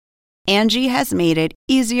Angie has made it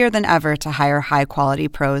easier than ever to hire high-quality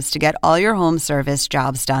pros to get all your home service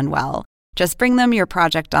jobs done well. Just bring them your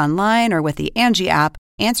project online or with the Angie app,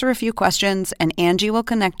 answer a few questions, and Angie will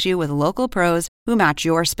connect you with local pros who match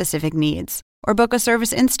your specific needs. Or book a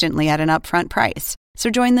service instantly at an upfront price. So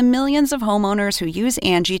join the millions of homeowners who use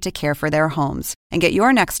Angie to care for their homes and get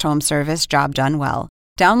your next home service job done well.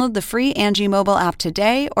 Download the free Angie mobile app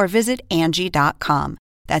today or visit Angie.com.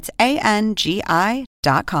 That's ANGI.com.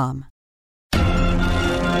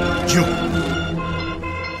 Yo.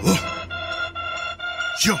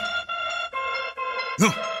 Yo.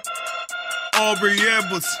 Aubrey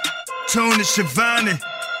Edwards, Tony Schiavone.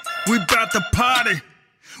 We bout to party.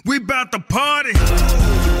 We bout to party.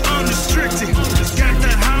 Unrestricted. Got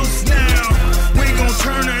the house now. We gon'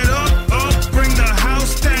 turn it up, bring the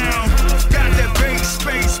house down. Got that bass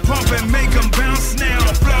space pumping, make them bounce now.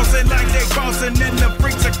 Flossing like they bossing and the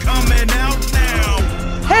freaks are coming out now.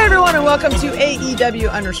 Hey everyone, and welcome to AEW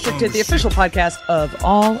Unrestricted, the official podcast of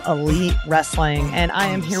All Elite Wrestling. And I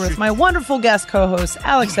am here with my wonderful guest co-host,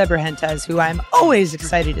 Alex Abrahentes, who I'm always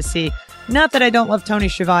excited to see. Not that I don't love Tony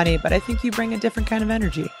Schiavone, but I think you bring a different kind of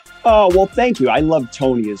energy. Oh, well, thank you. I love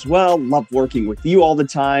Tony as well. Love working with you all the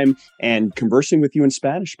time and conversing with you in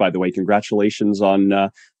Spanish, by the way. Congratulations on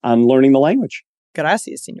learning the language.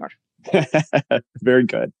 Gracias, senor. Very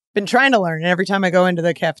good. Been trying to learn. And every time I go into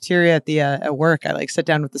the cafeteria at work, I sit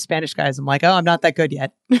down with the Spanish guys. I'm like, oh, I'm not that good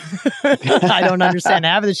yet. I don't understand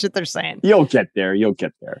half of the shit they're saying. You'll get there.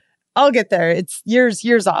 I'll get there. It's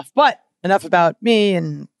years off. But enough about me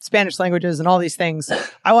and Spanish languages and all these things.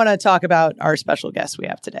 I want to talk about our special guest we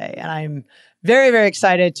have today. And I'm very, very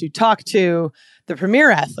excited to talk to the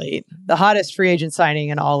premier athlete, the hottest free agent signing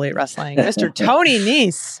in All Elite Wrestling, Mr. Tony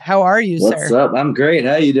Nese. How are you, sir? What's up? I'm great.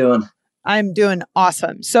 How you doing? I'm doing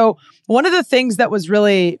awesome. So one of the things that was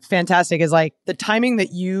really fantastic is the timing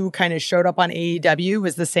that you kind of showed up on AEW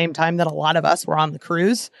was the same time that a lot of us were on the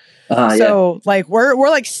cruise. So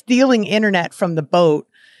we're stealing internet from the boat,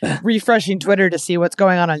 refreshing Twitter to see what's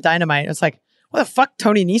going on Dynamite. It's like, what the fuck?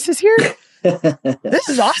 Tony Nese is here? This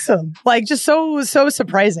is awesome. Just so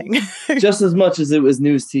surprising. Just as much as it was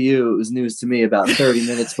news to you, it was news to me about 30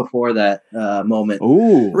 minutes before that moment.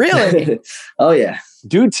 Ooh. Really? Oh, yeah.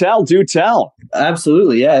 Do tell.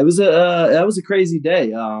 Absolutely. Yeah, that was a crazy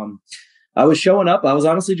day. I was showing up. I was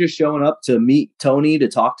honestly just showing up to meet Tony, to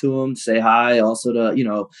talk to him, to say hi. Also to,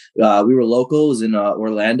 we were locals in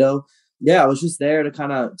Orlando. Yeah, I was just there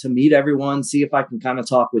to meet everyone, see if I can kind of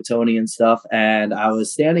talk with Tony and stuff. And I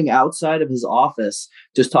was standing outside of his office,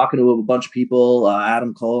 just talking to a bunch of people,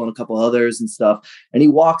 Adam Cole and a couple others and stuff. And he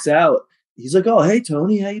walks out. He's like, "Oh, hey,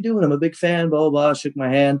 Tony, how you doing? I'm a big fan, blah, blah, blah." Shook my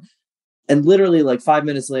hand. And literally 5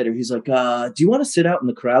 minutes later, he's like, "Do you want to sit out in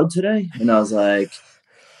the crowd today?" And I was like,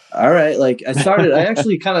 all right. I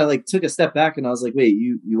actually kind of took a step back and I was like, wait,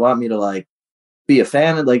 you want me to be a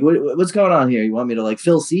fan? And what's going on here? You want me to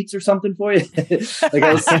fill seats or something for you?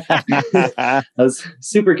 I was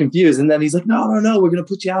super confused. And then he's like, no, we're going to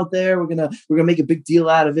put you out there. We're going to make a big deal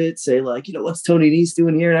out of it. Say what's Tony Nese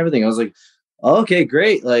doing here and everything. I was like, oh, okay,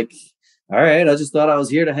 great. All right. I just thought I was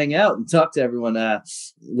here to hang out and talk to everyone.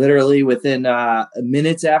 Literally within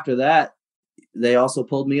minutes after that, they also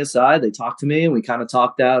pulled me aside. They talked to me and we kind of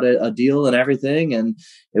talked out a deal and everything. And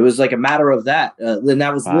it was a matter of that. And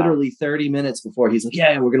that was literally 30 minutes before he's like,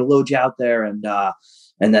 yeah, we're going to load you out there. And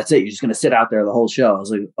that's it. You're just going to sit out there the whole show. I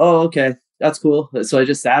was like, oh, okay, that's cool. So I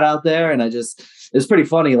just sat out there and it was pretty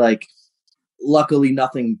funny. Luckily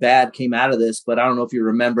nothing bad came out of this, but I don't know if you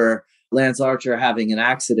remember Lance Archer having an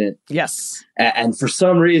accident. Yes. And for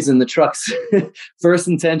some reason, the truck's first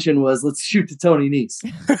intention was, let's shoot to Tony Nese.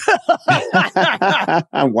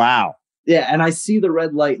 Wow. Yeah. And I see the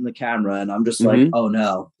red light in the camera and I'm just like, oh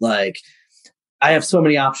no, I have so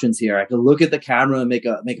many options here. I could look at the camera and make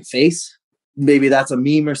a face. Maybe that's a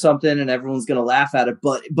meme or something and everyone's going to laugh at it.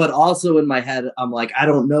 But also in my head, I'm like, I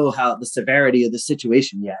don't know the severity of the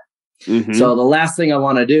situation yet. Mm-hmm. So the last thing I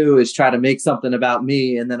want to do is try to make something about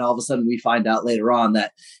me. And then all of a sudden we find out later on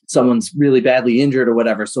that someone's really badly injured or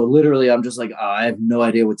whatever. So literally I'm just I have no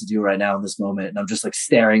idea what to do right now in this moment. And I'm just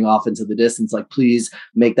staring off into the distance, please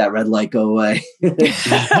make that red light go away.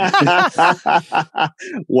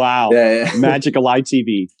 Wow. Yeah. Magical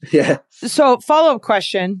ITV. Yeah. So follow-up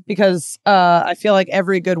question, because I feel like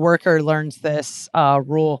every good worker learns this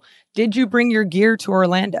rule. Did you bring your gear to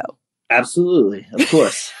Orlando? Absolutely. Of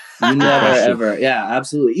course. You never, ever. Yeah,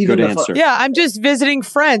 absolutely. Even good answer. Yeah, I'm just visiting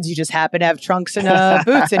friends. You just happen to have trunks and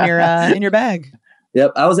boots in your bag.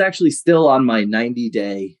 Yep. I was actually still on my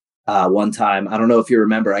 90-day one time. I don't know if you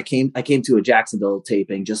remember. I came to a Jacksonville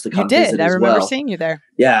taping just to come visit I as remember well. seeing you there.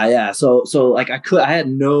 Yeah. So like I had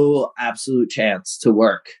no absolute chance to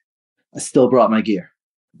work. I still brought my gear.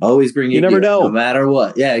 Always bring your never gear, know. no matter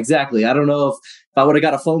what. Yeah, exactly. I don't know if I would have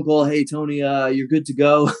got a phone call. Hey, Tony, you're good to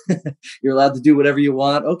go. You're allowed to do whatever you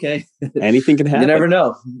want. Okay. Anything can happen. You never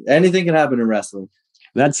know. Anything can happen in wrestling.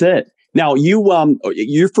 That's it. Now,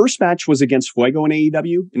 your first match was against Fuego in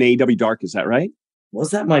AEW Dark. Is that right?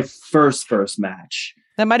 Was that my first match?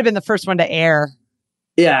 That might have been the first one to air.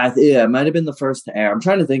 Yeah. It might have been the first to air. I'm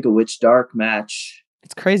trying to think of which Dark match.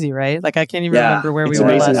 It's crazy, right? Like I can't even remember where we were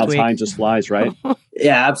last week. It's amazing how time just flies, right?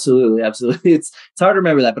 Yeah, absolutely. It's hard to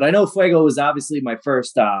remember that, but I know Fuego was obviously my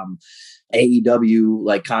first AEW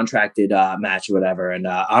like contracted match or whatever. And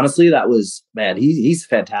honestly, that was, man, he's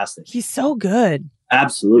fantastic. He's so good.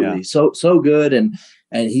 Absolutely, yeah. So good, and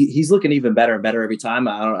he's looking even better and better every time.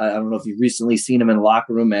 I don't know if you've recently seen him in the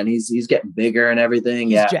locker room, man. He's getting bigger and everything.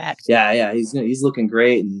 He's jacked. Yeah. He's looking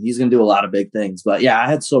great, and he's gonna do a lot of big things. But yeah, I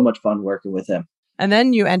had so much fun working with him. And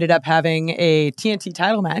then you ended up having a TNT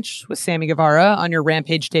title match with Sammy Guevara on your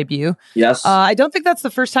Rampage debut. Yes. I don't think that's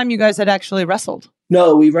the first time you guys had actually wrestled.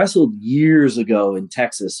 No, we wrestled years ago in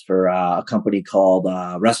Texas for a company called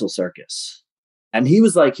Wrestle Circus. And he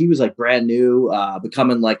was like brand new,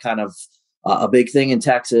 becoming like kind of a big thing in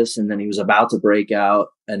Texas. And then he was about to break out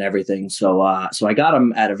and everything. So I got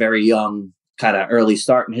him at a very young, kind of early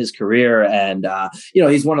start in his career. And,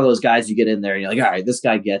 he's one of those guys you get in there and you're like, all right, this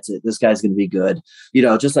guy gets it. This guy's going to be good.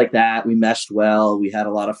 Just like that. We meshed well. We had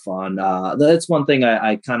a lot of fun. That's one thing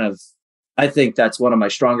I think that's one of my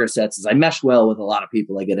stronger sets is I mesh well with a lot of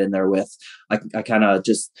people I get in there with. I kind of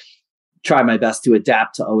just try my best to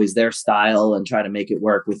adapt to always their style and try to make it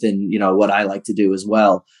work within, what I like to do as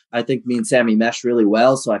well. I think me and Sammy meshed really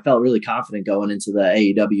well. So I felt really confident going into the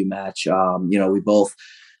AEW match. We both,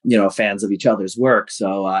 fans of each other's work.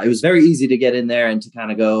 So it was very easy to get in there and to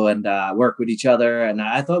kind of go and work with each other. And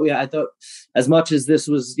I thought as much as this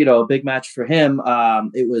was, a big match for him,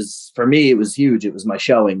 for me, it was huge. It was my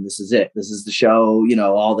showing. This is it. This is the show,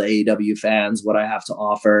 all the AEW fans, what I have to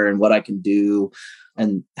offer and what I can do.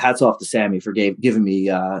 And hats off to Sammy for giving me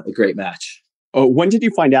a great match. Oh, when did you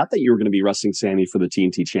find out that you were going to be wrestling Sammy for the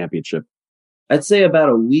TNT Championship? I'd say about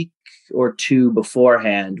a week or two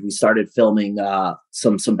beforehand, we started filming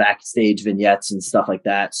some backstage vignettes and stuff like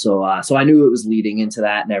that. So I knew it was leading into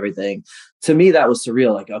that and everything. To me, that was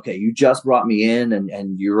surreal. Like, okay, you just brought me in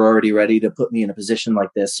and you're already ready to put me in a position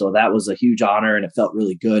like this. So that was a huge honor and it felt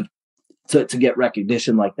really good to get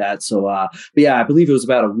recognition like that. So, but yeah, I believe it was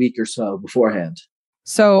about a week or so beforehand.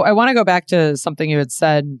 So I want to go back to something you had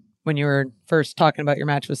said when you were first talking about your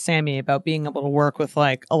match with Sammy about being able to work with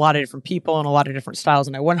like a lot of different people and a lot of different styles.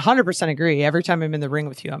 And I 100% agree. Every time I'm in the ring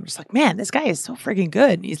with you, I'm just like, man, this guy is so freaking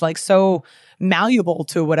good. And he's like so malleable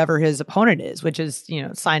to whatever his opponent is, which is,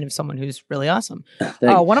 a sign of someone who's really awesome.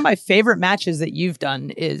 One of my favorite matches that you've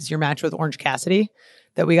done is your match with Orange Cassidy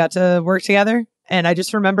that we got to work together. And I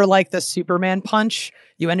just remember like the Superman punch.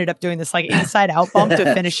 You ended up doing this like inside out bump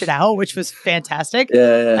to finish it out, which was fantastic.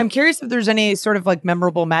 Yeah. I'm curious if there's any sort of like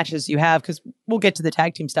memorable matches you have, because we'll get to the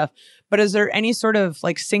tag team stuff. But is there any sort of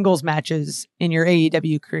like singles matches in your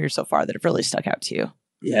AEW career so far that have really stuck out to you?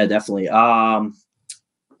 Yeah, definitely.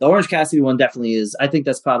 The Orange Cassidy one definitely is. I think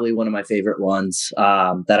that's probably one of my favorite ones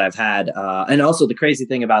that I've had. And also the crazy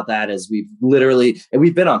thing about that is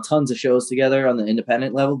we've been on tons of shows together on the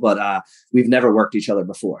independent level, but we've never worked each other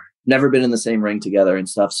before. Never been in the same ring together and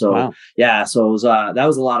stuff. So wow. Yeah, so it was, that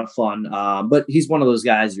was a lot of fun. But he's one of those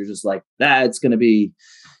guys you're just like, it's going to be,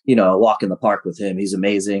 a walk in the park with him. He's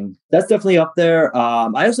amazing. That's definitely up there.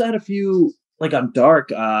 I also had a few like on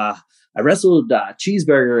Dark. I wrestled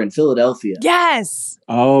Cheeseburger in Philadelphia. Yes.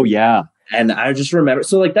 Oh, yeah. And I just remember.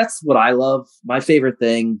 So like, that's what I love. My favorite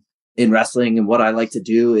thing in wrestling and what I like to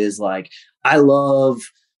do is like, I love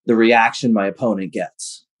the reaction my opponent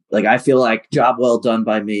gets. Like, I feel like job well done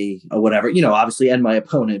by me or whatever, obviously, and my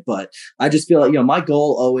opponent. But I just feel like, my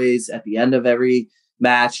goal always at the end of every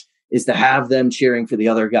match is to have them cheering for the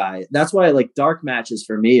other guy. That's why like dark matches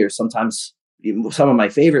for me are sometimes some of my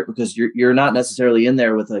favorite, because you're not necessarily in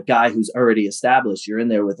there with a guy who's already established. You're in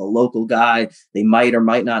there with a local guy. They might or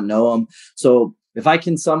might not know him. So if I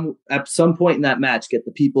can at some point in that match get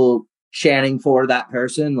the people chanting for that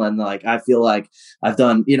person. And like, I feel like I've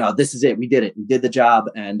done, this is it. We did it. We did the job.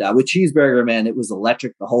 And with Cheeseburger, man, it was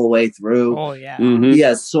electric the whole way through. Oh yeah. He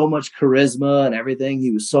has so much charisma and everything.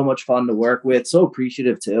 He was so much fun to work with. So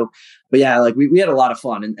appreciative too. But yeah, like we had a lot of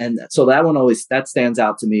fun. And so that one that stands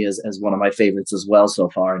out to me as one of my favorites as well so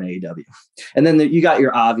far in AEW. And then you got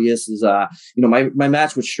your obvious is, my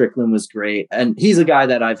match with Strickland was great. And he's a guy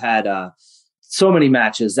that I've had, so many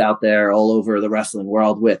matches out there all over the wrestling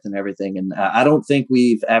world with and everything. And I don't think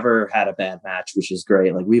we've ever had a bad match, which is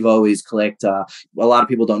great. Like we've always clicked. A lot of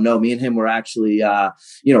people don't know me and him were actually,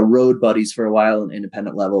 road buddies for a while on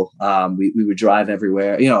independent level. We would drive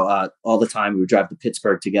everywhere, all the time. We would drive to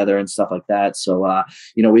Pittsburgh together and stuff like that. So,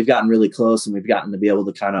 we've gotten really close and we've gotten to be able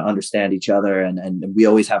to kind of understand each other. And we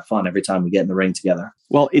always have fun every time we get in the ring together.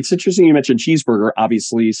 Well, it's interesting you mentioned Cheeseburger,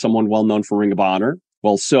 obviously someone well known for Ring of Honor.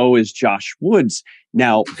 Well, so is Josh Woods.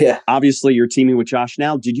 Now, Obviously, you're teaming with Josh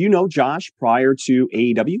now. Did you know Josh prior to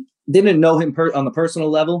AEW? Didn't know him on the personal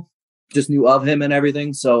level, just knew of him and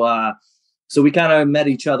everything. So we kind of met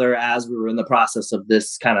each other as we were in the process of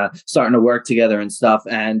this kind of starting to work together and stuff.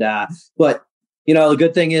 And but the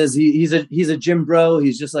good thing is he's a gym bro.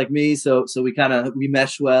 He's just like me. So we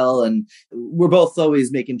mesh well, and we're both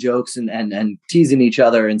always making jokes and teasing each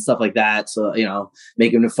other and stuff like that. So,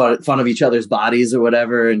 making fun of each other's bodies or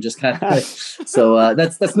whatever. And just kind of, so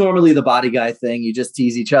that's normally the body guy thing. You just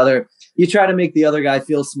tease each other. You try to make the other guy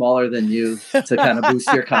feel smaller than you to kind of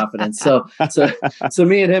boost your confidence. So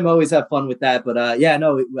me and him always have fun with that. But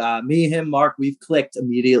me, him, Mark, we've clicked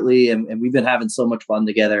immediately and we've been having so much fun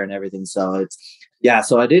together and everything. So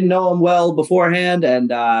so I didn't know him well beforehand.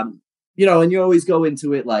 And, and you always go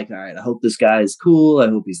into it like, all right, I hope this guy is cool. I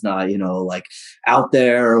hope he's not, like out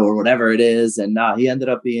there or whatever it is. And he ended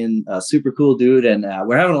up being a super cool dude. And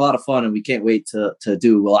we're having a lot of fun and we can't wait to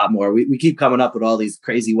do a lot more. We keep coming up with all these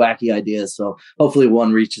crazy, wacky ideas. So hopefully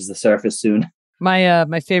one reaches the surface soon.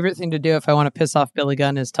 My favorite thing to do if I want to piss off Billy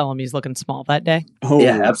Gunn is tell him he's looking small that day. Oh,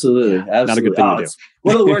 yeah, absolutely. Not a good thing to do.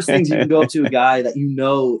 One of the worst things you can go up to a guy that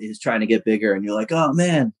is trying to get bigger and you're like, oh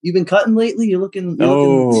man, you've been cutting lately. You're looking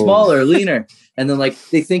smaller, leaner. And then like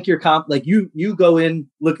they think you're you go in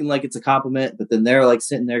looking like it's a compliment, but then they're like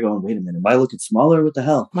sitting there going, wait a minute, am I looking smaller? What the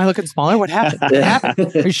hell? Am I looking smaller? What happened? What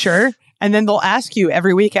happened? Are you sure? And then they'll ask you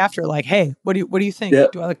every week after, like, hey, what do you think?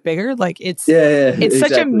 Yep. Do I look bigger? Like it's exactly.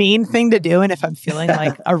 Such a mean thing to do. And if I'm feeling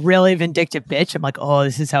like a really vindictive bitch, I'm like, oh,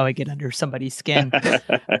 this is how I get under somebody's skin.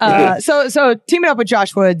 So teaming up with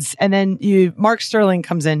Josh Woods, and then Mark Sterling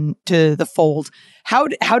comes into the fold. How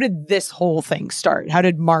did this whole thing start? How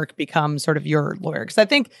did Mark become sort of your lawyer? Because I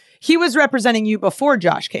think he was representing you before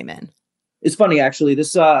Josh came in. It's funny, actually.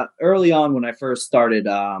 This early on when I first started,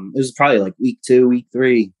 it was probably like week 2, week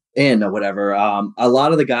 3 in or whatever. A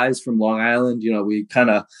lot of the guys from Long Island,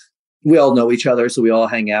 we all know each other, so we all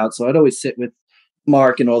hang out. So I'd always sit with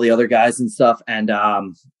Mark and all the other guys and stuff. And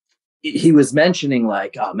he was mentioning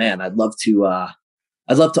like, oh man, I'd love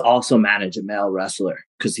to also manage a male wrestler,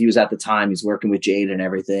 because he was at the time, he's working with Jade and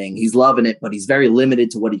everything. He's loving it, but he's very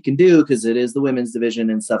limited to what he can do because it is the women's division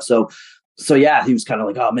and stuff. So yeah, he was kind of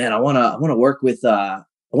like, oh man, I want to work with,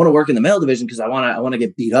 I want to work in the male division because I want to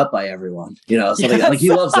get beat up by everyone, something like he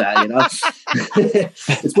loves that,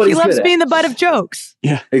 It's what he loves being the butt of jokes.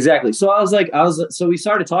 Yeah, exactly. So so we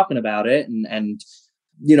started talking about it and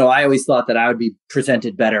I always thought that I would be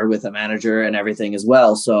presented better with a manager and everything as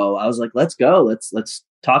well. So I was like, let's go. Let's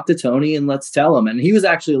talk to Tony and let's tell him. And he was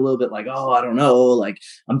actually a little bit like, oh, I don't know. Like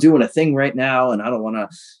I'm doing a thing right now and I don't want to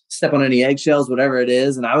step on any eggshells, whatever it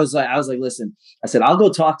is. And I was like, listen, I said, I'll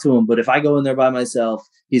go talk to him. But if I go in there by myself,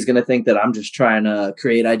 he's going to think that I'm just trying to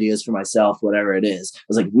create ideas for myself, whatever it is. I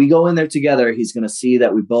was like, if we go in there together, he's going to see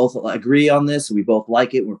that we both agree on this. We both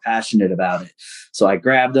like it. We're passionate about it. So I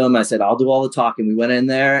grabbed him. I said, I'll do all the talking. We went in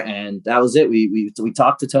there and that was it. We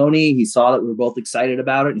talked to Tony. He saw that we were both excited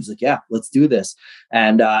about it. And he's like, yeah, let's do this.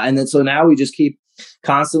 And then so now we just keep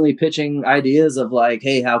constantly pitching ideas of like,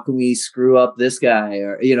 hey, how can we screw up this guy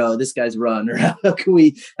or this guy's run, or how can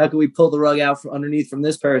we pull the rug out from underneath from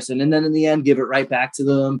this person, and then in the end give it right back to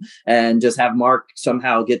them and just have Mark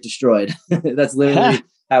somehow get destroyed. That's literally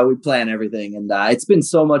how we plan everything, and it's been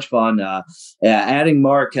so much fun. Adding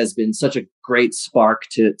Mark has been such a great spark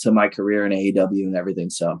to my career in AEW and everything.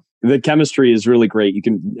 So the chemistry is really great. You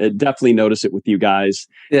can definitely notice it with you guys.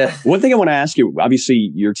 Yeah. One thing I want to ask you,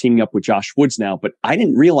 obviously you're teaming up with Josh Woods now, but I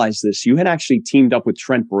didn't realize this. You had actually teamed up with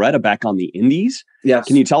Trent Beretta back on the Indies. Yes.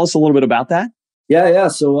 Can you tell us a little bit about that? Yeah.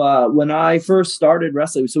 So when I first started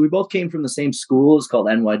wrestling, so we both came from the same school. It's called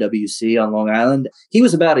NYWC on Long Island. He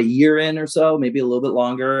was about a year in or so, maybe a little bit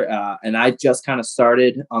longer. And I just kind of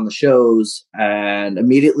started on the shows, and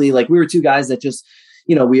immediately, like, we were two guys that just,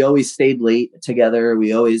 we always stayed late together.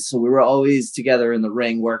 We were always together in the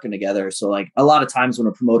ring, working together. So like a lot of times when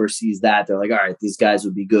a promoter sees that, they're like, all right, these guys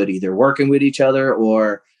would be good either working with each other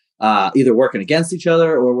or either working against each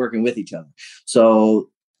other or working with each other. So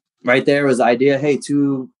right there was the idea, hey,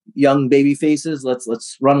 two young baby faces,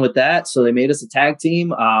 let's run with that. So they made us a tag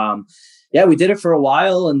team. Yeah, we did it for a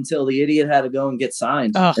while until the idiot had to go and get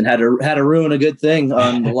signed and had to ruin a good thing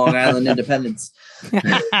on the Long Island Independence.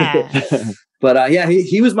 But yeah,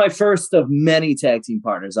 he was my first of many tag team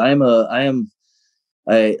partners.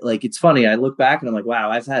 It's funny. I look back and I'm like,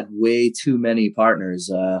 wow, I've had way too many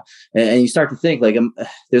partners. And you start to think like,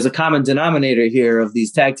 there's a common denominator here of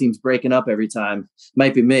these tag teams breaking up every time.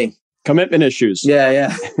 Might be me. Commitment issues.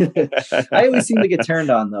 Yeah. I always seem to get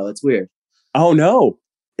turned on though. It's weird. Oh no.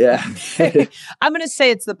 Yeah. I'm going to say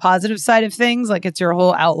it's the positive side of things. Like, it's your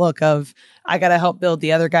whole outlook of, I got to help build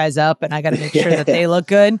the other guys up and I got to make sure that they look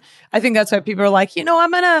good. I think that's why people are like, I'm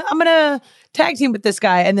going to tag team with this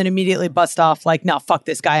guy and then immediately bust off like, no, fuck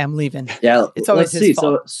this guy, I'm leaving. Yeah. It's always his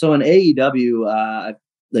fault. So in AEW,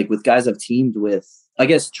 like with guys I've teamed with, I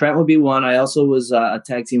guess Trent would be one. I also was a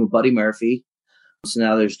tag team with Buddy Murphy. So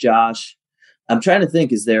now there's Josh. I'm trying to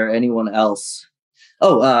think, is there anyone else?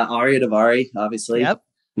 Oh, Arya Davari, obviously. Yep.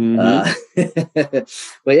 Mm-hmm.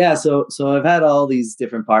 But yeah, so I've had all these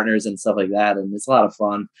different partners and stuff like that, and it's a lot of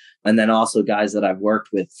fun. And then also guys that I've worked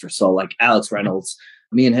with like Alex Reynolds.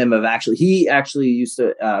 Me and him he actually used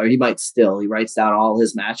to, or he might still, he writes down all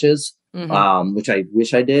his matches, which I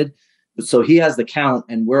wish I did. So he has the count,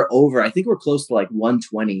 and I think we're close to like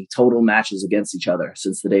 120 total matches against each other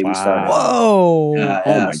since the day we started. Whoa.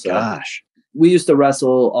 Oh my gosh. We used to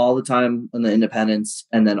wrestle all the time on the independents.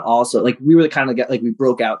 And then also like we were the kind of like we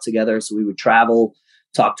broke out together. So we would travel,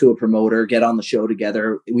 talk to a promoter, get on the show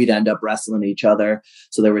together. We'd end up wrestling each other.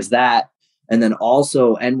 So there was that. And then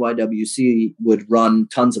also NYWC would run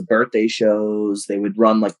tons of birthday shows. They would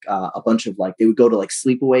run like a bunch of they would go to like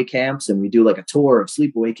sleepaway camps, and we do like a tour of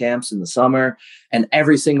sleepaway camps in the summer. And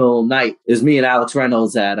every single night is me and Alex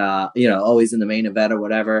Reynolds at, always in the main event or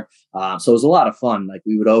whatever. So it was a lot of fun. Like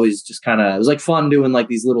we would always just it was like fun doing like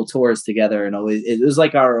these little tours together, and it was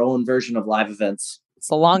like our own version of live events. It's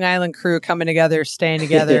the Long Island crew coming together, staying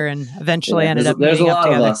together, and eventually ended up meeting up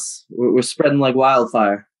together. There's a lot of us. We're spreading like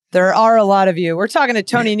wildfire. There are a lot of you. We're talking to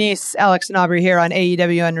Tony Nese, Alex and Aubrey here on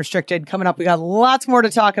AEW Unrestricted. Coming up, we got lots more to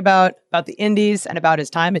talk about the indies and about his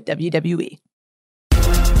time at WWE.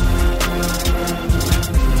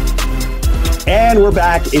 And we're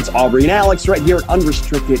back. It's Aubrey and Alex right here at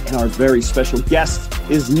Unrestricted. And our very special guest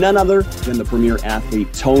is none other than the premier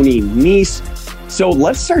athlete, Tony Nese. So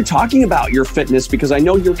let's start talking about your fitness, because I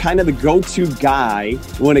know you're kind of the go-to guy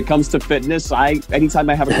when it comes to fitness. Anytime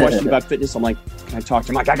I have a question about fitness, I'm like, can I talk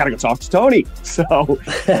to him? I got to go talk to Tony.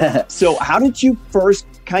 So how did you first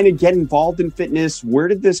kind of get involved in fitness? Where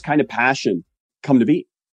did this kind of passion come to be?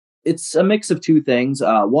 It's a mix of two things.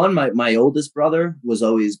 One, my oldest brother was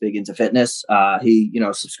always big into fitness. He,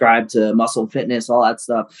 subscribed to Muscle Fitness, all that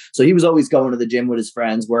stuff. So he was always going to the gym with his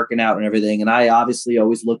friends, working out and everything. And I obviously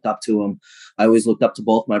always looked up to him. I always looked up to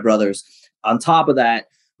both my brothers. On top of that,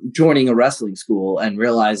 joining a wrestling school and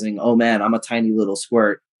realizing, oh man, I'm a tiny little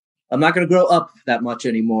squirt. I'm not going to grow up that much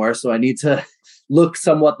anymore. So I need to look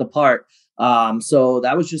somewhat the part. So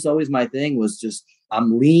that was just always my thing, was just,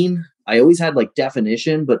 I'm lean. I always had like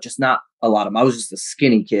definition, but just not a lot of them. I was just a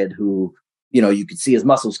skinny kid who, you could see his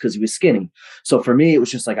muscles because he was skinny. So for me, it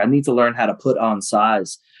was just like, I need to learn how to put on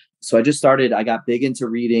size. So I got big into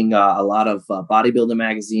reading a lot of bodybuilding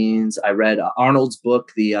magazines. I read Arnold's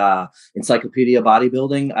book, the Encyclopedia of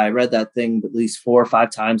Bodybuilding. I read that thing at least 4 or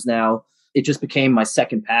 5 times now. It just became my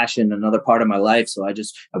second passion, another part of my life. So I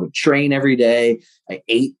would train every day. I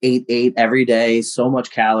ate every day, so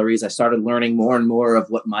much calories. I started learning more and more of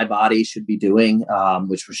what my body should be doing,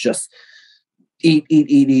 which was just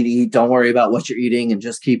eat. Don't worry about what you're eating and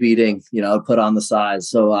just keep eating, put on the size.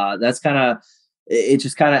 So that's and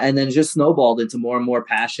then it just snowballed into more and more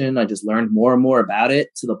passion. I just learned more and more about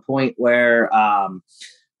it, to the point where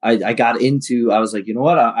I got into, I was like, you know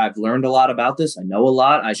what? I've learned a lot about this. I know a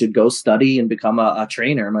lot. I should go study and become a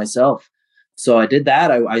trainer myself. So I did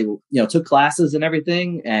that. I took classes and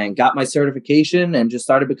everything and got my certification and just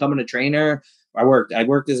started becoming a trainer. I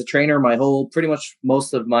worked as a trainer pretty much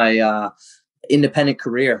most of my independent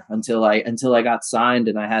career until I got signed,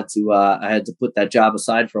 and I had to put that job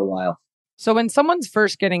aside for a while. So when someone's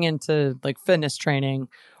first getting into like fitness training,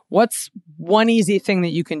 What's one easy thing that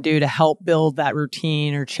you can do to help build that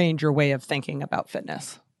routine or change your way of thinking about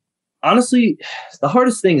fitness? Honestly, the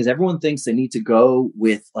hardest thing is everyone thinks they need to go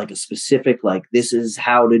with like a specific, like, this is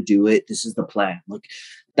how to do it. This is the plan. Look,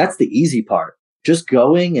 that's the easy part. Just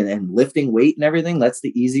going and lifting weight and everything. That's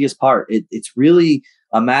the easiest part. It's really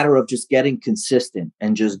a matter of just getting consistent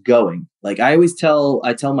and just going. Like I tell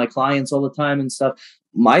my clients all the time and stuff,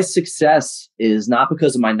 my success is not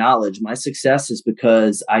because of my knowledge. My success is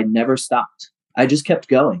because I never stopped. I just kept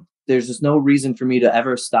going. There's just no reason for me to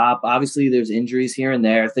ever stop. Obviously, there's injuries here and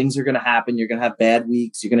there. Things are going to happen. You're going to have bad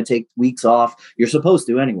weeks. You're going to take weeks off. You're supposed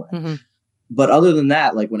to anyway. Mm-hmm. But other than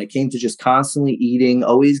that, like when it came to just constantly eating,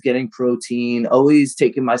 always getting protein, always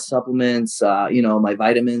taking my supplements, my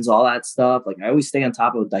vitamins, all that stuff. Like I always stay on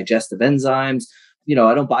top of digestive enzymes. I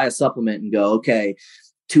don't buy a supplement and go, okay,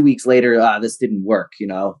 2 weeks later, this didn't work.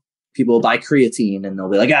 People will buy creatine and they'll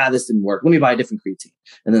be like, this didn't work. Let me buy a different creatine.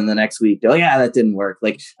 And then the next week, they're like, that didn't work.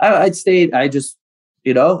 Like all right,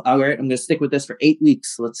 I'm going to stick with this for 8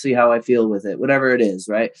 weeks. Let's see how I feel with it, whatever it is.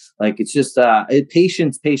 Right. Like it's just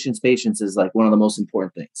patience is like one of the most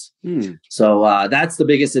important things. So that's the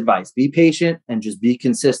biggest advice. Be patient and just be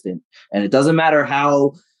consistent. And it doesn't matter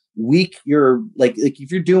how weak you're like if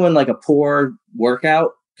you're doing like a poor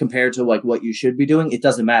workout, compared to like what you should be doing, it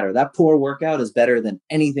doesn't matter. That poor workout is better than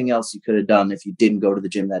anything else you could have done if you didn't go to the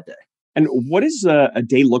gym that day. And what does a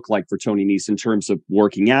day look like for Tony Nese in terms of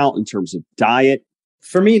working out, in terms of diet?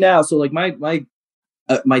 For me now, so like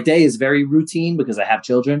my day is very routine because I have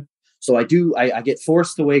children. So I get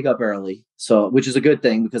forced to wake up early. So, which is a good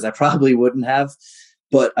thing because I probably wouldn't have,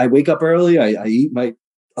 but I wake up early.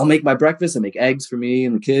 I'll make my breakfast. I make eggs for me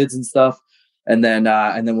and the kids and stuff. And then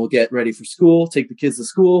we'll get ready for school, take the kids to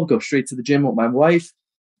school, go straight to the gym with my wife.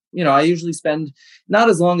 I usually spend not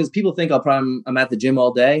as long as people think I'm at the gym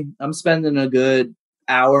all day. I'm spending a good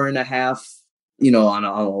hour and a half, on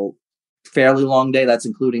a fairly long day. That's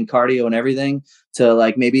including cardio and everything, to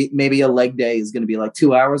like maybe a leg day is going to be like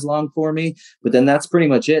 2 hours long for me. But then that's pretty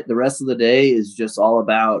much it. The rest of the day is just all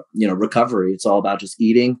about, recovery. It's all about just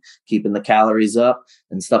eating, keeping the calories up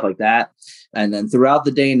and stuff like that. And then throughout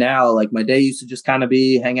the day now, like my day used to just kind of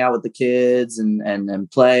be hang out with the kids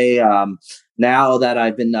and play. Now that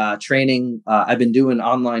I've been training, I've been doing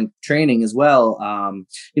online training as well.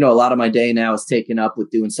 A lot of my day now is taken up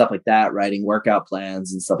with doing stuff like that, writing workout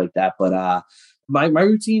plans and stuff like that. But my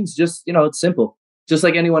routine's just, it's simple, just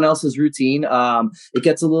like anyone else's routine. It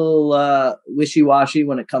gets a little wishy-washy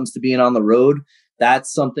when it comes to being on the road.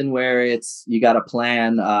 That's something where you got to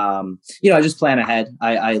plan. I just plan ahead.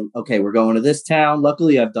 Okay, we're going to this town.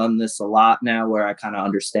 Luckily, I've done this a lot now where I kind of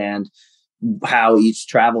understand how each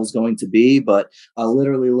travel is going to be, but I'll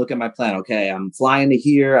literally look at my plan. Okay, I'm flying to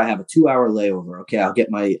here. I have a 2-hour layover. Okay,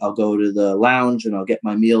 I'll go to the lounge and I'll get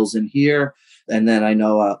my meals in here. And then I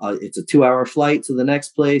know it's a 2-hour flight to the next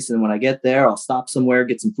place. And when I get there, I'll stop somewhere,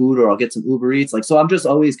 get some food, or I'll get some Uber Eats. So I'm just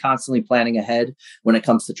always constantly planning ahead when it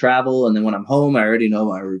comes to travel. And then when I'm home, I already know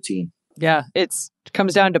my routine. Yeah, it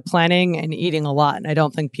comes down to planning and eating a lot. And I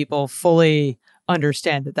don't think people fully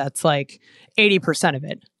understand that that's like 80% of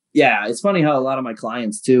it. Yeah, it's funny how a lot of my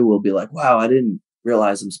clients too will be like, wow, I didn't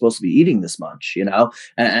realize I'm supposed to be eating this much, and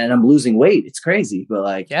I'm losing weight. It's crazy.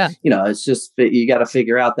 But it's just, you got to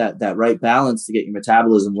figure out that right balance to get your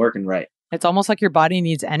metabolism working right. It's almost like your body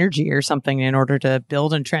needs energy or something in order to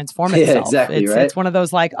build and transform itself. Yeah, exactly. It's one of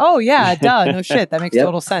those like, oh yeah, duh, no shit. That makes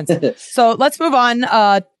total sense. So let's move on.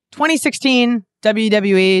 2016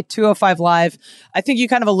 WWE 205 Live. I think you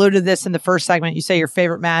kind of alluded to this in the first segment. You say your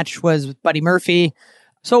favorite match was with Buddy Murphy.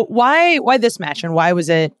 So why this match, and why was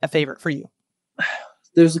it a favorite for you?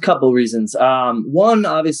 There's a couple reasons. One,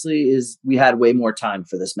 obviously, is we had way more time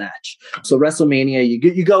for this match. So WrestleMania,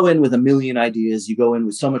 you go in with a million ideas. You go in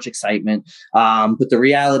with so much excitement. But the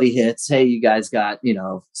reality hits. Hey, you guys got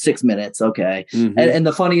 6 minutes. Okay. Mm-hmm. And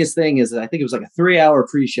the funniest thing is that I think it was like a 3-hour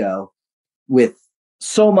pre-show with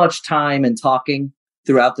so much time and talking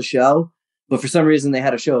throughout the show. But for some reason, they had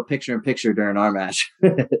to show a picture-in-picture during our match.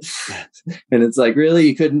 And it's like, really?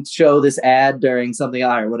 You couldn't show this ad during something? All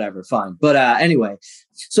right, whatever, fine. But anyway,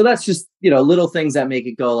 so that's just, little things that make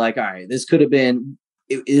it go like, all right, this could have been,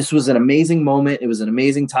 this was an amazing moment. It was an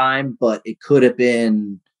amazing time, but it could have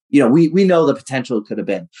been, we know the potential it could have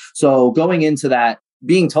been. So going into that,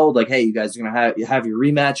 being told like, hey, you guys are going to have your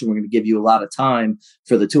rematch and we're going to give you a lot of time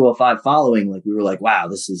for the 205 following. Like, we were like, wow,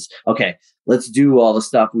 this is okay. Let's do all the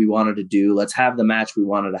stuff we wanted to do. Let's have the match we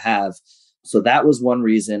wanted to have. So that was one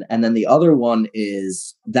reason. And then the other one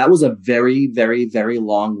is that was a very, very, very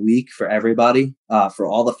long week for everybody, for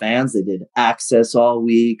all the fans. They did Access all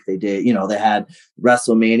week. They did, they had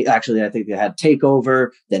WrestleMania. Actually, I think they had TakeOver,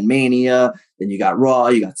 then Mania, then you got Raw,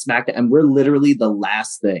 you got SmackDown. And we're literally the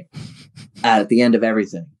last thing at the end of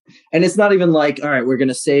everything. And it's not even like, all right, we're going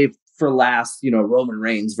to save for last, Roman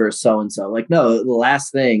Reigns versus so-and-so. Like, no, the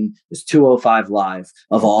last thing is 205 Live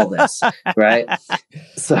of all this, right?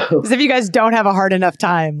 So, as if you guys don't have a hard enough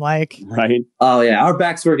time, like, right? Oh yeah, our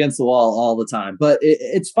backs were against the wall all the time, but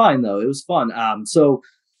it's fine though. It was fun. So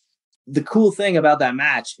the cool thing about that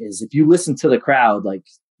match is if you listen to the crowd, like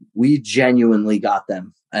we genuinely got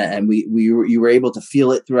them. And you were able to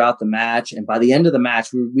feel it throughout the match. And by the end of the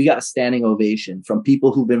match, we got a standing ovation from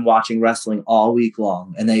people who've been watching wrestling all week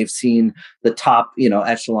long, and they've seen the top,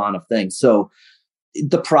 echelon of things. So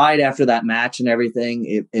the pride after that match and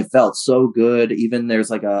everything, it felt so good. Even there's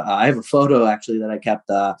like I have a photo actually that I kept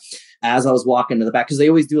as I was walking to the back, because they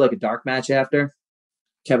always do like a dark match after.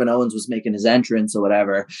 Kevin Owens was making his entrance or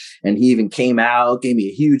whatever. And he even came out, gave me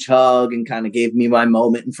a huge hug and kind of gave me my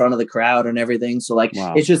moment in front of the crowd and everything. So like,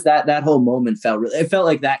 wow. It's just that whole moment felt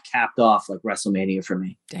like that capped off like WrestleMania for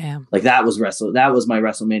me. Damn. Like that was my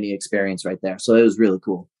WrestleMania experience right there. So it was really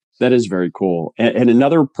cool. That is very cool. And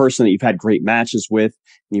another person that you've had great matches with,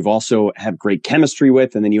 and you've also had great chemistry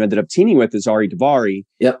with, and then you ended up teaming with is Ari Daivari.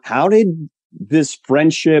 Yep. How did this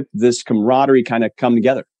friendship, this camaraderie kind of come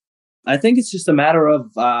together? I think it's just a matter of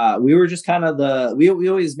we were just kind of we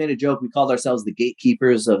always made a joke. We called ourselves the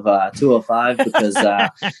gatekeepers of 205 because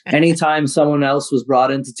anytime someone else was brought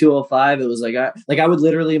into 205, it was like I would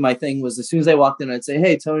literally, my thing was as soon as I walked in, I'd say,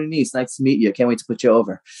 "Hey, Tony Nese, nice to meet you. Can't wait to put you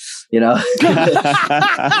over."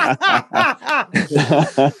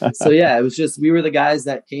 So yeah, it was just we were the guys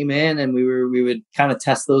that came in and we would kind of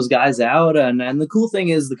test those guys out. And the cool thing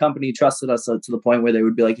is the company trusted us to the point where they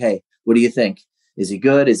would be like, "Hey, what do you think? Is he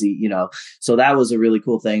good? Is he, so that was a really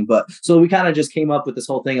cool thing." But so we kind of just came up with this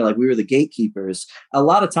whole thing of like, we were the gatekeepers. A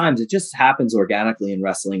lot of times it just happens organically in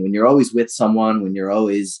wrestling when you're always with someone, when you're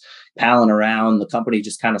always palling around, the company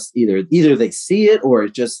just kind of either they see it or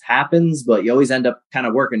it just happens, but you always end up kind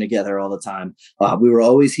of working together all the time. We were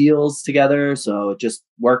always heels together. So it just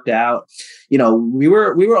worked out. We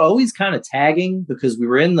were always kind of tagging because we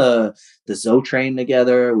were in the Zo train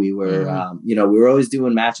together. We were, we were always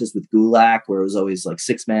doing matches with Gulak where it was always like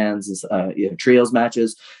 6-mans, trios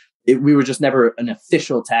matches. We were just never an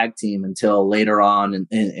official tag team until later on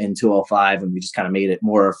in 205, and we just kind of made it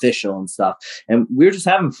more official and stuff. And we were just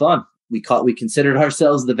having fun. We considered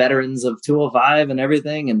ourselves the veterans of 205 and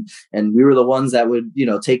everything. And we were the ones that would,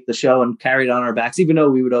 take the show and carry it on our backs, even though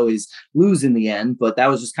we would always lose in the end. But that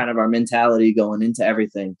was just kind of our mentality going into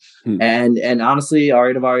everything. And honestly,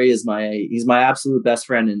 Ari Daivari he's my absolute best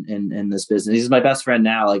friend in this business. He's my best friend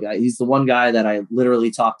now. Like he's the one guy that I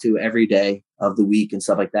literally talk to every day of the week and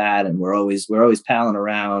stuff like that. And we're always palling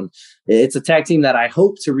around. It's a tag team that I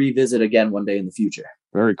hope to revisit again one day in the future.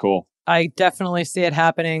 Very cool. I definitely see it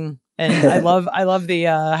happening. And I love the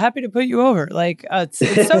happy to put you over. Like it's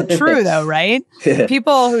so true though, right?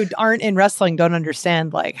 People who aren't in wrestling don't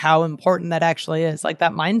understand like how important that actually is. Like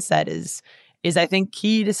that mindset is I think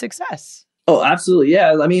key to success. Oh, absolutely.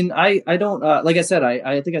 Yeah. I mean, I don't, like I said,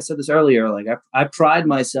 I think I said this earlier, like I pride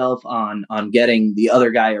myself on getting the other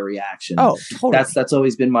guy a reaction. Oh, totally. That's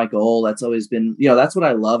always been my goal. That's always been, that's what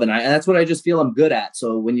I love. And that's what I just feel I'm good at.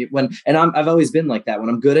 So I've always been like that. When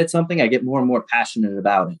I'm good at something, I get more and more passionate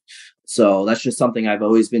about it. So that's just something I've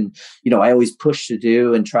always been, I always push to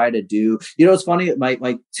do and try to do. It's funny.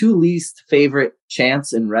 My two least favorite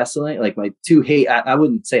chants in wrestling, like my two I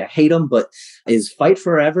wouldn't say I hate them, but is Fight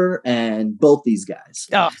Forever and both these guys.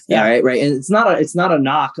 Oh, yeah. Right. And it's not a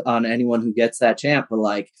knock on anyone who gets that chant, but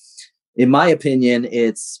like, in my opinion,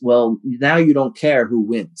 it's, well, now you don't care who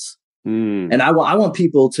wins. And I want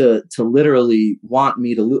people to literally want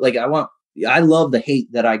me to lose. Like I love the hate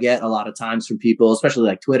that I get a lot of times from people, especially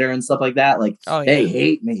like Twitter and stuff like that. Like, Hey,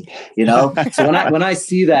 hate me, So when I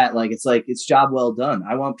see that, like, it's job well done.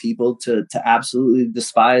 I want people to absolutely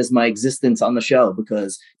despise my existence on the show,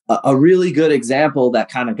 because a really good example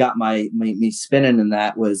that kind of got me spinning in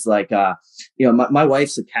that was like, my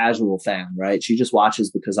wife's a casual fan, right? She just watches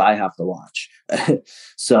because I have to watch.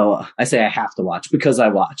 So I say I have to watch because I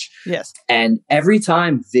watch. Yes. And every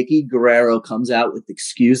time Vicky Guerrero comes out with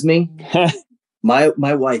 "excuse me," my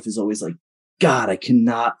wife is always like, "God, I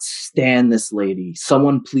cannot stand this lady.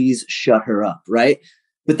 Someone please shut her up." Right.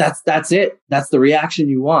 but that's it. That's the reaction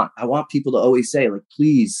you want. I want people to always say, like,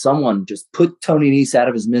 please, someone just put Tony Nese out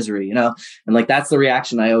of his misery, you know? And like, that's the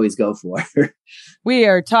reaction I always go for. We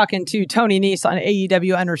are talking to Tony Nese on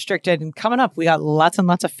AEW Unrestricted. And coming up, we got lots and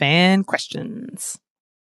lots of fan questions.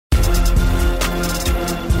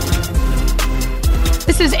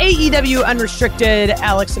 This is AEW Unrestricted.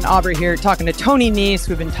 Alex and Aubrey here talking to Tony Nese.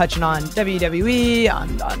 We've been touching on WWE,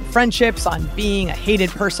 on friendships, on being a hated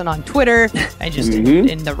person on Twitter, and just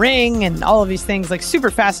in the ring and all of these things. Like,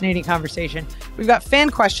 super fascinating conversation. We've got fan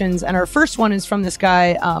questions, and our first one is from this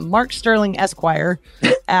guy, Mark Sterling Esquire,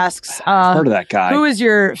 asks, heard of that guy. Who is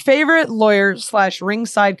your favorite lawyer /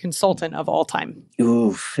 ringside consultant of all time?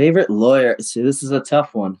 Ooh, favorite lawyer. See, this is a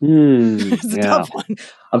tough one. It's a tough one.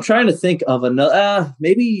 I'm trying to think of another,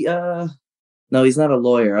 no, he's not a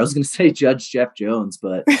lawyer. I was going to say Judge Jeff Jones,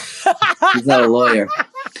 but he's not a lawyer.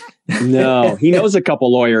 No, he knows a couple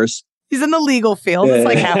lawyers. He's in the legal field. It's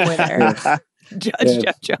like halfway there. Judge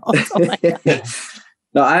Jeff Jones. Oh my God.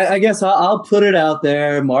 No, I guess I'll put it out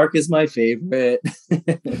there. Mark is my favorite.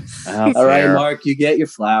 All right, Mark, you get your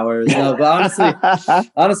flowers. No, but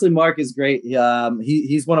honestly, Mark is great.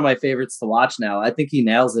 He's one of my favorites to watch now. I think he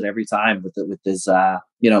nails it every time with his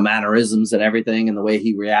mannerisms and everything, and the way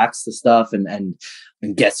he reacts to stuff and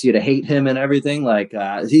gets you to hate him and everything. Like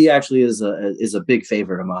he actually is a big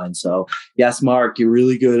favorite of mine. So yes, Mark, you're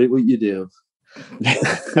really good at what you do.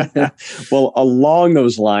 Well, along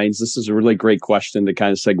those lines, this is a really great question to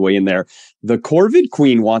kind of segue in there. The Corvid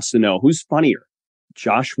Queen wants to know, who's funnier,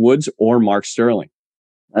 Josh Woods or Mark Sterling?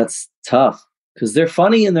 That's tough because they're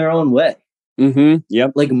funny in their own way.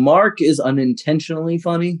 Yep. Like Mark is unintentionally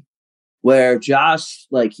funny, where Josh,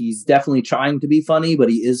 like, he's definitely trying to be funny, but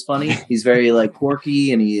he is funny. He's very like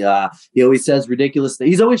quirky, and he always says ridiculous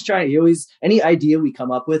things. He's always trying. Any idea we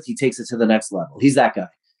come up with, he takes it to the next level. He's that guy.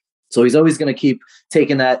 So he's always going to keep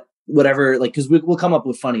taking that, whatever, like, because we'll come up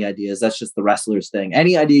with funny ideas. That's just the wrestler's thing.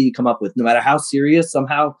 Any idea you come up with, no matter how serious,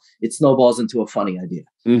 somehow it snowballs into a funny idea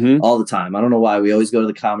all the time. I don't know why we always go to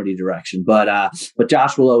the comedy direction, but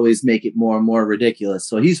Josh will always make it more and more ridiculous.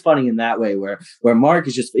 So he's funny in that way, where Mark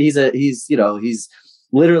is just, he's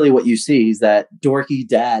literally what you see. He's that dorky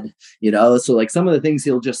dad, so like some of the things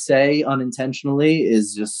he'll just say unintentionally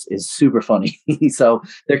is super funny. So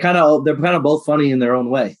they're kind of both funny in their own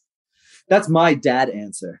way. That's my dad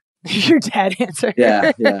answer. Your dad answer.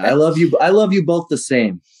 Yeah. I love you. I love you both the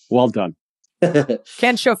same. Well done.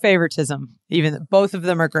 Can't show favoritism. Even both of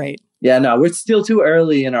them are great. Yeah, no, we're still too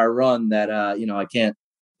early in our run that I can't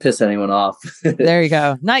piss anyone off. There you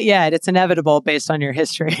go. Not yet. It's inevitable based on your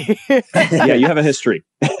history. Yeah, you have a history.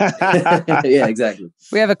 Yeah, exactly.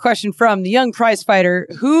 We have a question from the young prize fighter.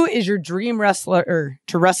 Who is your dream wrestler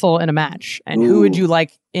to wrestle in a match? And who would you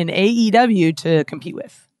like in AEW to compete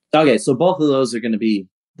with? Okay, so both of those are going to be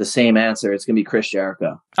the same answer. It's going to be Chris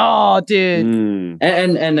Jericho. Oh, dude.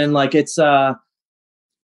 And then like it's I've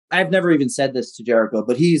never even said this to Jericho,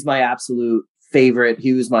 but he's my absolute favorite.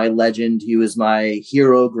 He was my legend. He was my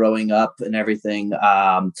hero growing up and everything.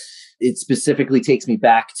 It specifically takes me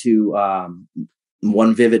back to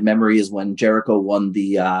one vivid memory is when Jericho won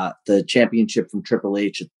the championship from Triple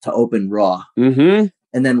H to open Raw. And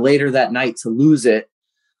then later that night to lose it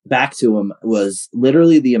back to him was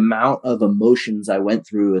literally the amount of emotions I went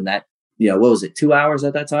through in that, what was it, 2 hours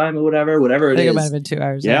at that time or whatever it is. I think it might have been 2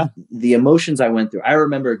 hours. Yeah. The emotions I went through. I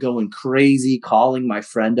remember going crazy, calling my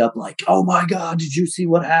friend up like, oh my God, did you see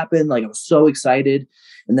what happened? Like I was so excited.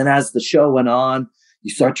 And then as the show went on, you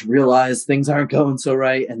start to realize things aren't going so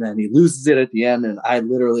right. And then he loses it at the end. And I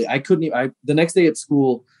couldn't even, the next day at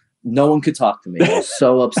school, no one could talk to me. I was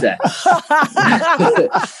so upset.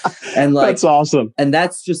 And like, that's awesome. And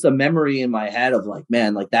that's just a memory in my head of like,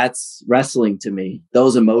 man, like that's wrestling to me.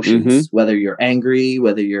 Those emotions, whether you're angry,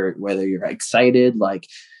 whether you're excited, like,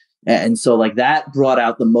 and so like that brought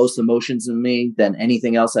out the most emotions in me than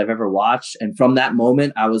anything else I've ever watched. And from that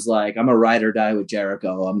moment, I was like, I'm a ride or die with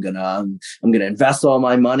Jericho. I'm gonna invest all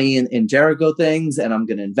my money in Jericho things, and I'm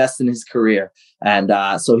gonna invest in his career. And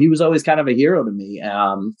so he was always kind of a hero to me.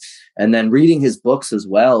 And then reading his books as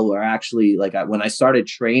well, where actually like when I started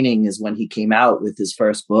training is when he came out with his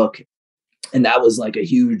first book. And that was like a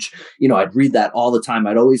huge, I'd read that all the time.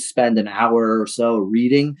 I'd always spend an hour or so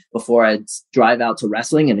reading before I'd drive out to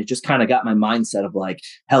wrestling. And it just kind of got my mindset of like,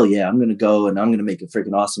 hell yeah, I'm going to go and I'm going to make a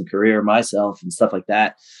freaking awesome career myself and stuff like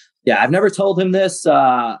that. Yeah, I've never told him this,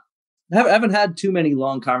 I haven't had too many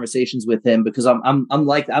long conversations with him because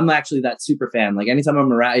I'm actually that super fan. Like anytime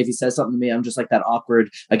I'm around, if he says something to me, I'm just like that awkward.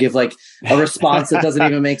 I give like a response that doesn't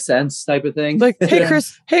even make sense type of thing. Like, hey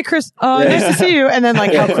Chris, nice to see you. And then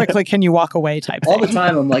like, how quickly can you walk away type thing. All the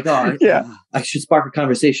time I'm like, I should spark a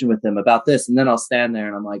conversation with him about this. And then I'll stand there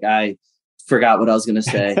and I'm like, I forgot what I was going to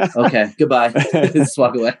say. Okay, goodbye. Just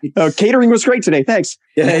walk away. Catering was great today. Thanks.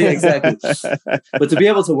 Yeah, exactly. But to be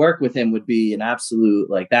able to work with him would be an absolute,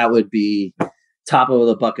 like that would be top of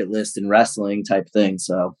the bucket list in wrestling type thing.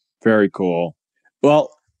 So very cool. Well,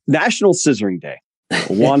 National Scissoring Day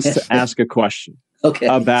wants to ask a question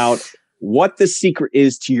about what the secret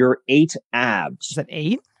is to your 8 abs. Is it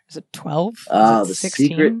 8? Is it 12? The 16?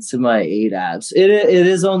 Secret to my 8 abs. It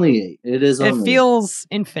is only 8. It feels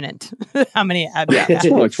infinite. How many abs? Yeah, it's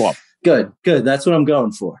more like 12. Good. That's what I'm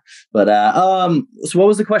going for. But so what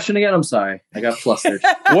was the question again? I'm sorry, I got flustered.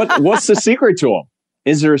 What's the secret to them?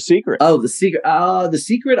 Is there a secret? Oh, the secret. The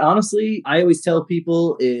secret, honestly, I always tell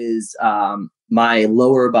people is my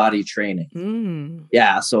lower body training.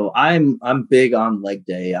 Yeah, so I'm big on leg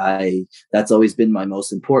day. That's always been my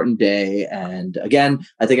most important day. And again,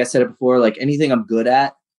 I think I said it before, like anything I'm good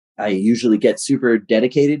at, I usually get super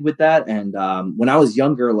dedicated with that. And when I was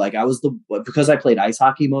younger, like because I played ice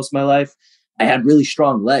hockey most of my life, I had really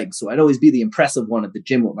strong legs. So I'd always be the impressive one at the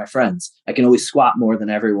gym with my friends. I can always squat more than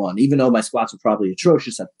everyone, even though my squats were probably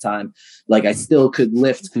atrocious at the time. Like I still could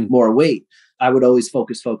lift more weight. I would always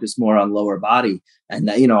focus more on lower body.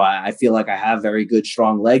 And, I feel like I have very good,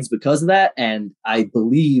 strong legs because of that. And I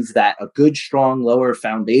believe that a good, strong lower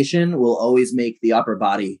foundation will always make the upper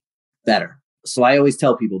body better. So I always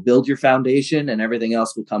tell people, build your foundation and everything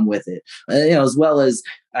else will come with it. As well as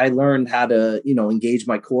I learned how to, engage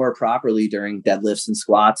my core properly during deadlifts and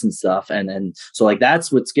squats and stuff. And so like,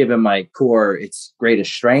 that's what's given my core its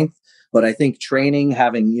greatest strength. But I think training,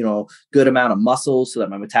 having, good amount of muscle so that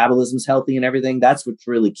my metabolism's healthy and everything, that's what's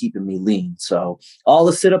really keeping me lean. So all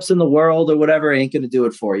the sit-ups in the world or whatever ain't going to do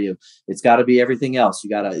it for you. It's got to be everything else. You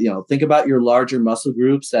got to, think about your larger muscle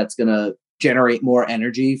groups that's going to generate more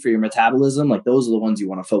energy for your metabolism. Like those are the ones you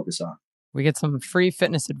want to focus on. We get some free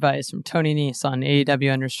fitness advice from Tony Nese on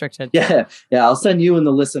AEW Unrestricted. Yeah. I'll send you and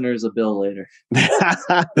the listeners a bill later.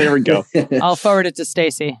 There we go. I'll forward it to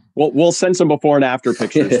Stacy. We'll send some before and after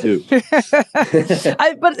pictures too. But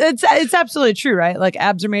it's absolutely true, right? Like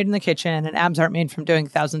abs are made in the kitchen, and abs aren't made from doing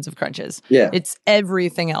thousands of crunches. Yeah, it's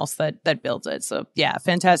everything else that builds it. So yeah,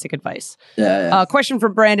 fantastic advice. Yeah. Question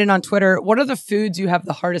from Brandon on Twitter: what are the foods you have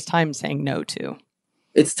the hardest time saying no to?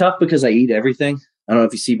 It's tough because I eat everything. I don't know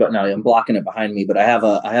if you see, but now I'm blocking it behind me. But I have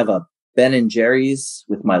a Ben and Jerry's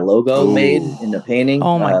with my logo made in the painting.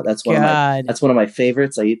 Oh my that's God. That's one of my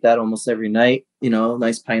favorites. I eat that almost every night.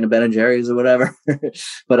 Nice pint of Ben and Jerry's or whatever.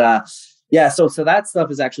 But so that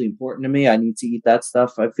stuff is actually important to me. I need to eat that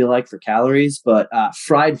stuff, I feel like, for calories. But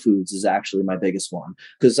fried foods is actually my biggest one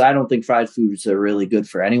because I don't think fried foods are really good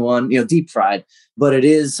for anyone. Deep fried, but it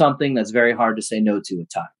is something that's very hard to say no to at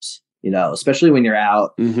times. Especially when you're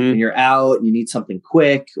out, when you're out, you need something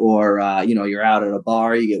quick, or, you're out at a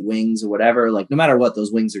bar, you get wings or whatever. Like no matter what,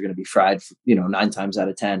 those wings are going to be fried, 9 times out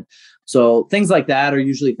of 10. So things like that are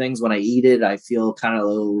usually things when I eat it, I feel kind of a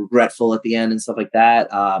little regretful at the end and stuff like that.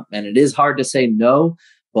 And it is hard to say no,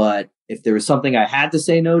 but if there was something I had to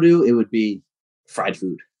say no to, it would be fried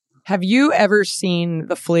food. Have you ever seen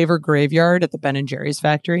the Flavor Graveyard at the Ben and Jerry's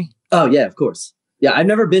factory? Oh yeah, of course. Yeah, I've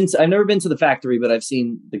never been to the factory, but I've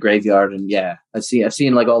seen the graveyard, and yeah, I've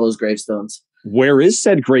seen like all those gravestones. Where is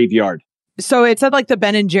said graveyard? So it's at like the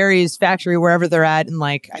Ben and Jerry's factory, wherever they're at, and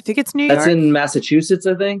like I think it's New York. That's in Massachusetts,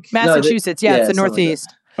 I think. Massachusetts, it's the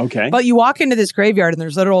Northeast. Like okay, but you walk into this graveyard, and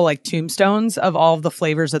there's literal like tombstones of all of the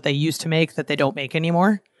flavors that they used to make that they don't make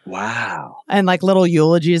anymore. Wow. And like little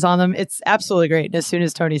eulogies on them. It's absolutely great. And as soon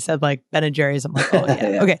as Tony said like Ben and Jerry's, I'm like, oh yeah.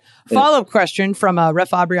 Yeah. Okay. Follow-up question from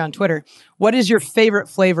Ref Aubrey on Twitter. What is your favorite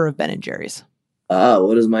flavor of Ben and Jerry's?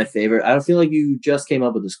 What is my favorite? I don't feel like you just came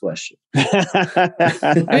up with this question.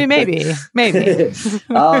 I mean, maybe.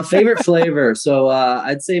 Favorite flavor. So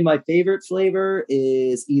I'd say my favorite flavor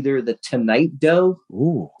is either the Tonight Dough.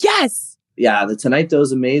 Ooh. Yes. Yeah, the Tonight Dough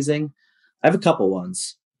is amazing. I have a couple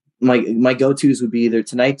ones. My go-tos would be either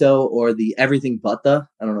Tonight Dough or the Everything But The.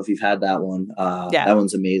 I don't know if you've had that one. That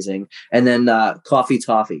one's amazing. And then Coffee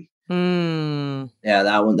Toffee. Yeah,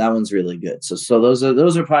 that one's really good. So those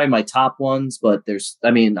are probably my top ones. But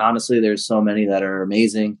honestly, there's so many that are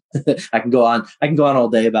amazing. I can go on all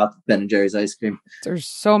day about Ben and Jerry's ice cream. There's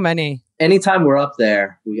so many. Anytime we're up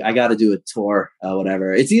there, I got to do a tour,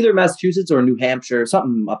 whatever. It's either Massachusetts or New Hampshire,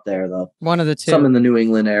 something up there though. One of the two. Some in the New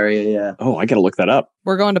England area, yeah. Oh, I got to look that up.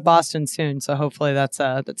 We're going to Boston soon, so hopefully that's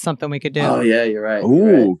something we could do. Oh yeah, you're right.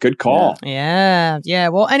 Ooh, good call. Yeah.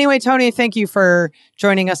 Well, anyway, Tony, thank you for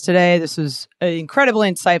joining us today. This was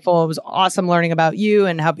incredibly insightful. It was awesome learning about you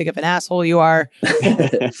and how big of an asshole you are,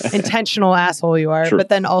 intentional asshole you are, but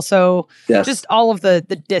then also just all of the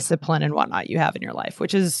discipline and whatnot you have in your life,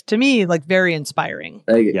 which is to me like very inspiring.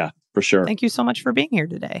 Yeah, for sure. Thank you so much for being here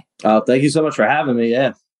today. Oh, thank you so much for having me.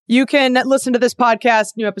 Yeah. You can listen to this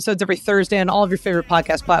podcast, new episodes every Thursday on all of your favorite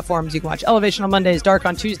podcast platforms. You can watch Elevation on Mondays, Dark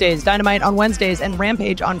on Tuesdays, Dynamite on Wednesdays, and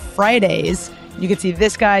Rampage on Fridays. You can see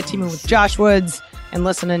this guy teaming with Josh Woods and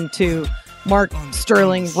listening to Mark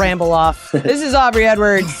Sterling ramble off. This is Aubrey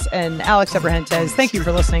Edwards and Alex Abrahentes. Thank you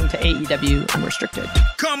for listening to AEW Unrestricted.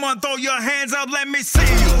 Come on, throw your hands up, let me see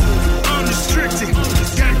you. Unrestricted,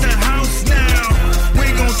 got the house now. We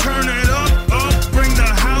gon' turn it